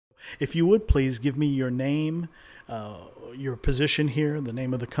If you would please give me your name, your position here, the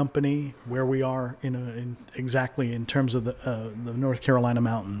name of the company, where we are exactly in terms of the North Carolina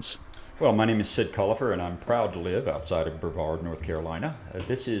mountains. Well, my name is Sid Cullipher, and I'm proud to live outside of Brevard, North Carolina.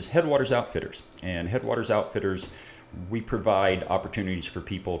 This is Headwaters Outfitters, and Headwaters Outfitters, we provide opportunities for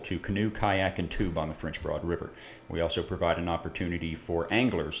people to canoe, kayak, and tube on the French Broad River. We also provide an opportunity for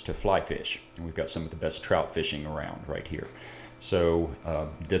anglers to fly fish. And we've got some of the best trout fishing around right here. So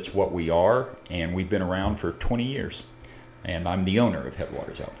that's what we are, and we've been around for 20 years. And I'm the owner of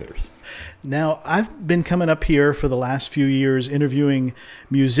Headwaters Outfitters. Now, I've been coming up here for the last few years interviewing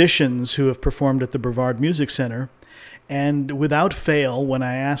musicians who have performed at the Brevard Music Center. And without fail, when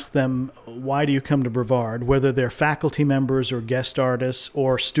I ask them, why do you come to Brevard, whether they're faculty members or guest artists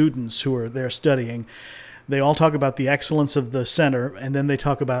or students who are there studying, they all talk about the excellence of the center, and then they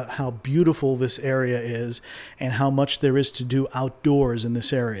talk about how beautiful this area is and how much there is to do outdoors in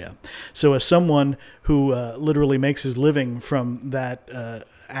this area. So as someone who literally makes his living from that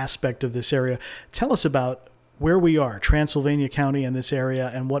aspect of this area, tell us about where we are, Transylvania County and this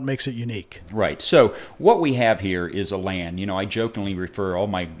area, and what makes it unique. Right. So what we have here is a land. You know, I jokingly refer all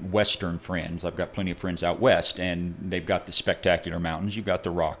my western friends. I've got plenty of friends out west, and they've got the spectacular mountains. You've got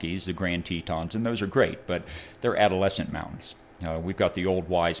the Rockies, the Grand Tetons, and those are great, but they're adolescent mountains. We've got the old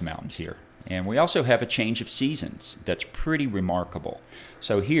wise mountains here. And we also have a change of seasons that's pretty remarkable.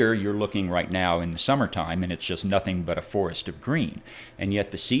 So here you're looking right now in the summertime, and it's just nothing but a forest of green. And yet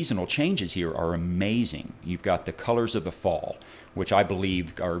the seasonal changes here are amazing. You've got the colors of the fall, which I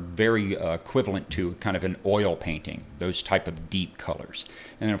believe are very equivalent to kind of an oil painting, those type of deep colors.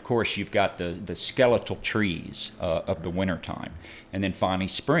 And then, of course, you've got the skeletal trees of the wintertime. And then finally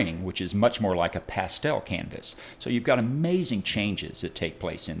spring, which is much more like a pastel canvas. So you've got amazing changes that take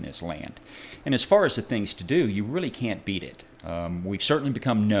place in this land. And as far as the things to do, you really can't beat it. We've certainly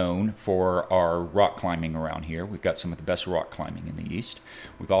become known for our rock climbing around here. We've got some of the best rock climbing in the East.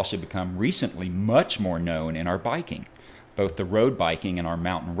 We've also become recently much more known in our biking, both the road biking in our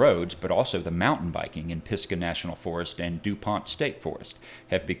mountain roads, but also the mountain biking in Pisgah National Forest and DuPont State Forest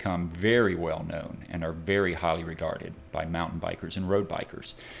have become very well known and are very highly regarded by mountain bikers and road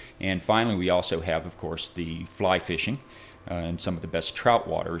bikers. And finally, we also have, of course, the fly fishing and some of the best trout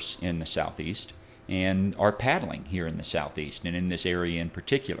waters in the Southeast, and our paddling here in the Southeast and in this area in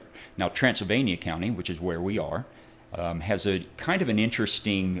particular. Now, Transylvania County, which is where we are, has a kind of an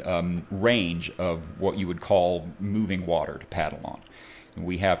interesting range of what you would call moving water to paddle on.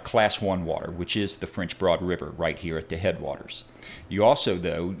 We have Class 1 water, which is the French Broad River right here at the headwaters. You also,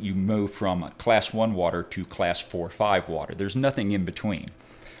 though, you move from Class 1 water to Class 4-5 water. There's nothing in between.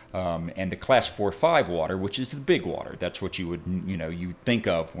 And the Class 4-5 water, which is the big water, that's what you think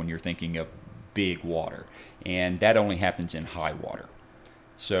of when you're thinking of big water. And that only happens in high water.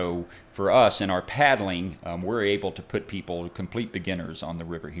 So for us in our paddling, we're able to put people, complete beginners, on the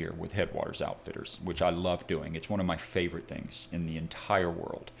river here with Headwaters Outfitters, which I love doing. It's one of my favorite things in the entire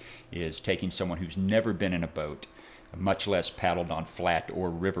world, is taking someone who's never been in a boat, much less paddled on flat or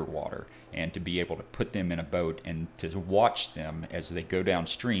river water, and to be able to put them in a boat and to watch them as they go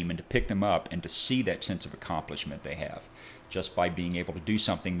downstream and to pick them up and to see that sense of accomplishment they have just by being able to do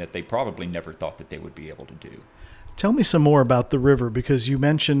something that they probably never thought that they would be able to do. Tell me some more about the river, because you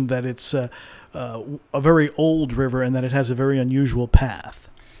mentioned that it's a very old river and that it has a very unusual path.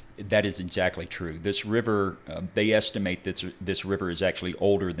 That is exactly true. This river, they estimate that this river is actually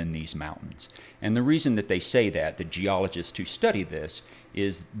older than these mountains. And the reason that they say that, the geologists who study this,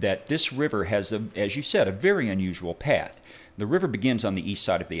 is that this river has, as you said, a very unusual path. The river begins on the east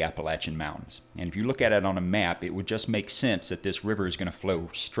side of the Appalachian Mountains. And if you look at it on a map, it would just make sense that this river is going to flow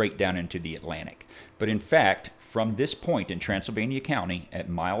straight down into the Atlantic. But in fact, from this point in Transylvania County, at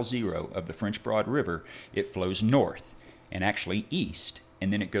mile 0 of the French Broad River, it flows north and actually east.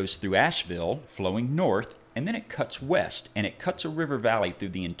 And then it goes through Asheville, flowing north, and then it cuts west, and it cuts a river valley through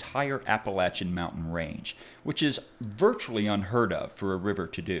the entire Appalachian Mountain range, which is virtually unheard of for a river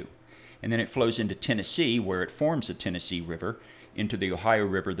to do. And then it flows into Tennessee, where it forms the Tennessee River, into the Ohio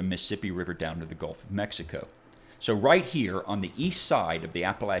River, the Mississippi River, down to the Gulf of Mexico. So right here on the east side of the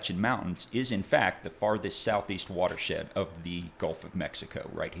Appalachian Mountains is, in fact, the farthest southeast watershed of the Gulf of Mexico,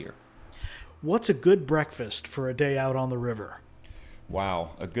 right here. What's a good breakfast for a day out on the river?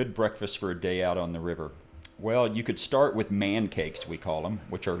 Wow, a good breakfast for a day out on the river. Well, you could start with man cakes, we call them,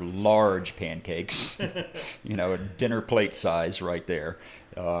 which are large pancakes, a dinner plate size right there.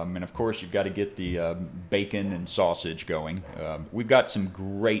 And of course, you've got to get the bacon and sausage going. We've got some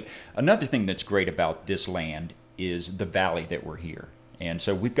another thing that's great about this land is the valley that we're here. And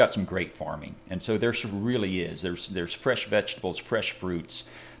so we've got some great farming. And so there really is. There's fresh vegetables, fresh fruits.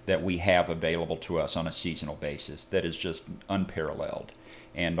 that we have available to us on a seasonal basis that is just unparalleled.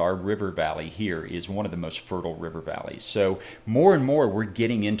 And our river valley here is one of the most fertile river valleys. So more and more we're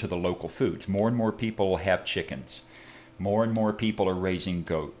getting into the local foods. More and more people have chickens. More and more people are raising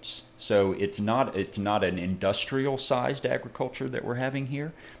goats. So it's not an industrial-sized agriculture that we're having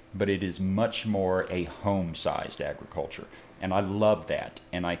here, but it is much more a home-sized agriculture. And I love that.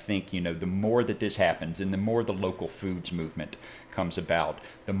 And I think, the more that this happens and the more the local foods movement comes about,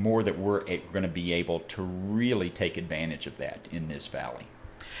 the more that we're going to be able to really take advantage of that in this valley.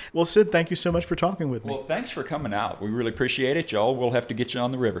 Well, Sid, thank you so much for talking with me. Well, thanks for coming out. We really appreciate it, y'all. We'll have to get you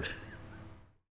on the river.